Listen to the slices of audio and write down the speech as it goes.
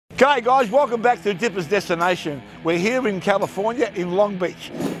G'day guys, welcome back to Dipper's Destination. We're here in California in Long Beach,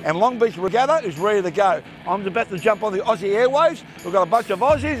 and Long Beach Regatta is ready to go. I'm about to jump on the Aussie Air Ways. We've got a bunch of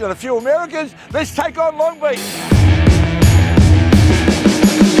Aussies and a few Americans. Let's take on Long Beach.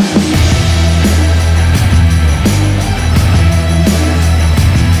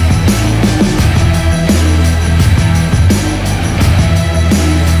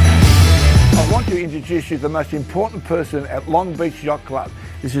 Introduce you to the most important person at Long Beach Yacht Club.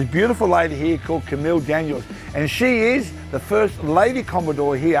 This is a beautiful lady here called Camille Daniels, and she is the first lady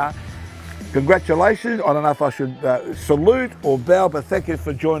Commodore here. Congratulations. I don't know if I should salute or bow, but thank you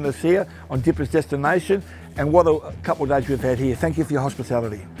for joining us here on Dipper's Destination, and what a couple of days we've had here. Thank you for your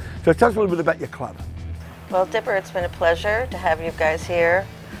hospitality. So tell us a little bit about your club. Well, Dipper, it's been a pleasure to have you guys here.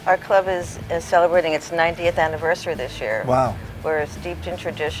 Our club is celebrating its 90th anniversary this year. Wow. We're steeped in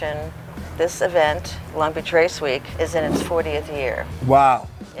tradition. This event, Long Beach Race Week, is in its 40th year. Wow.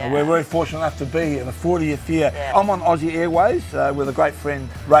 Yeah. We're very fortunate enough to be here, the 40th year. Yeah. I'm on Aussie Air Ways with a great friend,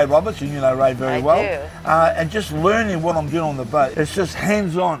 Ray Roberts, and you know Ray very well. I do. And just learning what I'm doing on the boat. It's just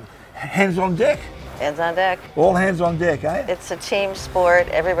hands-on deck. Hands on deck. All hands on deck, eh? It's a team sport.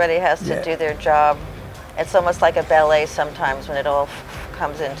 Everybody has to do their job. It's almost like a ballet sometimes when it all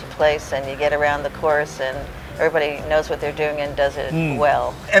comes into place and you get around the course and everybody knows what they're doing and does it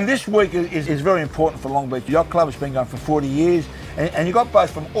well. And this week is very important for Long Beach Yacht Club. It's been going for 40 years, and you've got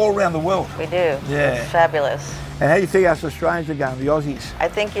boats from all around the world. We do. Yeah. It's fabulous. And how do you think us Australians are going, the Aussies? I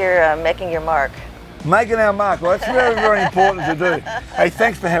think you're making your mark. Making our mark. Well, that's very, very important to do. Hey,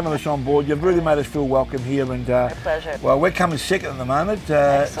 thanks for having us on board. You've really made us feel welcome here. And My pleasure. Well, we're coming second at the moment,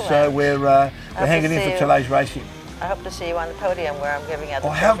 Excellent. so we're hanging in for today's racing. I hope to see you on the podium where I'm giving out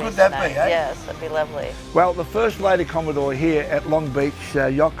the how trophies good that tonight. be, eh? Yes, that'd be lovely. Well, the first lady Commodore here at Long Beach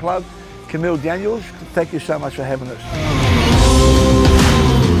Yacht Club, Camille Daniels, thank you so much for having us.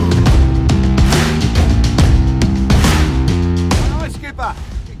 All right, Skipper.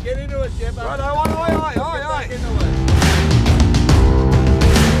 Get into it, Skipper. Right, aye.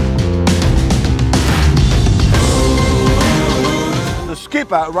 The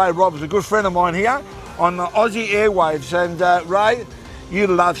skipper, Ray Roberts, a good friend of mine here on the Aussie Air Ways. And Ray, you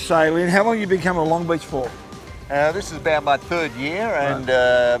love sailing. How long have you been coming to Long Beach for? This is about my third year,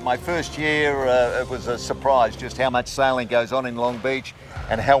 and my first year it was a surprise just how much sailing goes on in Long Beach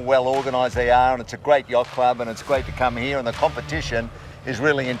and how well organised they are, and it's a great yacht club and it's great to come here, and the competition is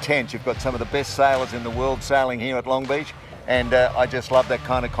really intense. You've got some of the best sailors in the world sailing here at Long Beach, and I just love that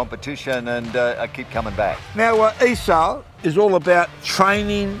kind of competition, and I keep coming back. Now, EastSail is all about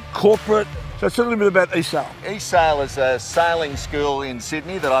training, corporate. So tell a little bit about EastSail. EastSail is a sailing school in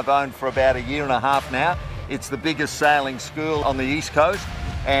Sydney that I've owned for about a year and a half now. It's the biggest sailing school on the East Coast,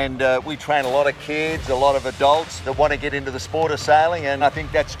 and we train a lot of kids, a lot of adults that want to get into the sport of sailing, and I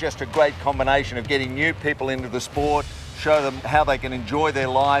think that's just a great combination of getting new people into the sport, show them how they can enjoy their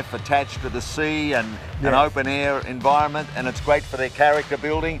life attached to the sea and an open air environment, and it's great for their character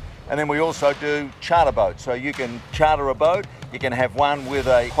building. And then we also do charter boats, so you can charter a boat, you can have one with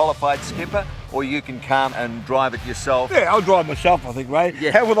a qualified skipper, or you can come and drive it yourself. Yeah, I'll drive myself, I think, Ray.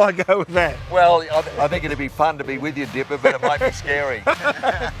 Yeah. How would I go with that? Well, I think it'd be fun to be with you, Dipper, but it might be scary.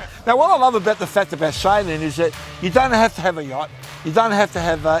 Now, what I love about the fact about sailing is that you don't have to have a yacht, you don't have to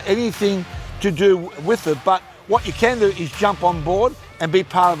have anything to do with it, but what you can do is jump on board and be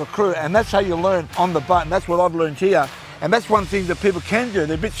part of a crew, and that's how you learn on the boat, and that's what I've learned here. And that's one thing that people can do.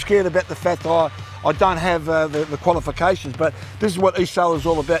 They're a bit scared about the fact, I don't have the qualifications, but this is what EastSail is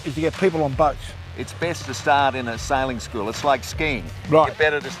all about, is to get people on boats. It's best to start in a sailing school. It's like skiing. Right. It's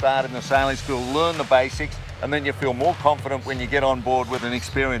better to start in a sailing school, learn the basics, and then you feel more confident when you get on board with an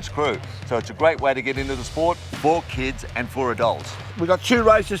experienced crew. So it's a great way to get into the sport for kids and for adults. We've got 2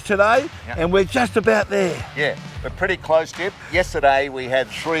 races today, and we're just about there. Yeah, we're pretty close, Dip. Yesterday we had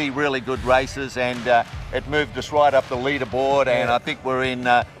 3 really good races, and it moved us right up the leaderboard, and I think we're in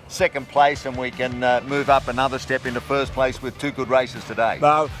second place, and we can move up another step into first place with 2 good races today.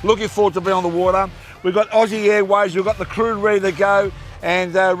 Looking forward to being on the water. We've got Aussie Air Ways, we've got the crew ready to go,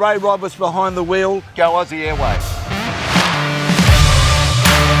 and Ray Roberts behind the wheel. Go Aussie Air Ways.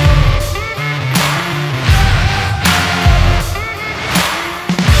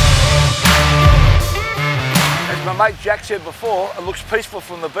 As my mate Jack said before, it looks peaceful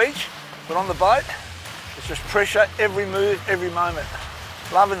from the beach, but on the boat, it's just pressure every move, every moment.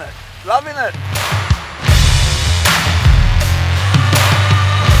 Loving it, loving it.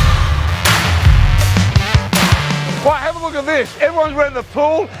 Right, have a look at this. Everyone's around the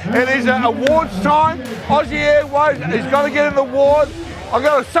pool. It is awards time. Aussie Air Ways is going to get an award. I've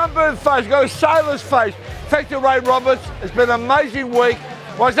got a sunburned face, I've got a sailor's face. Thank you, Ray Roberts. It's been an amazing week.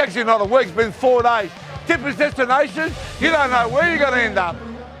 Well, it's actually not a week, it's been 4 days. Tippers destination, you don't know where you're going to end up.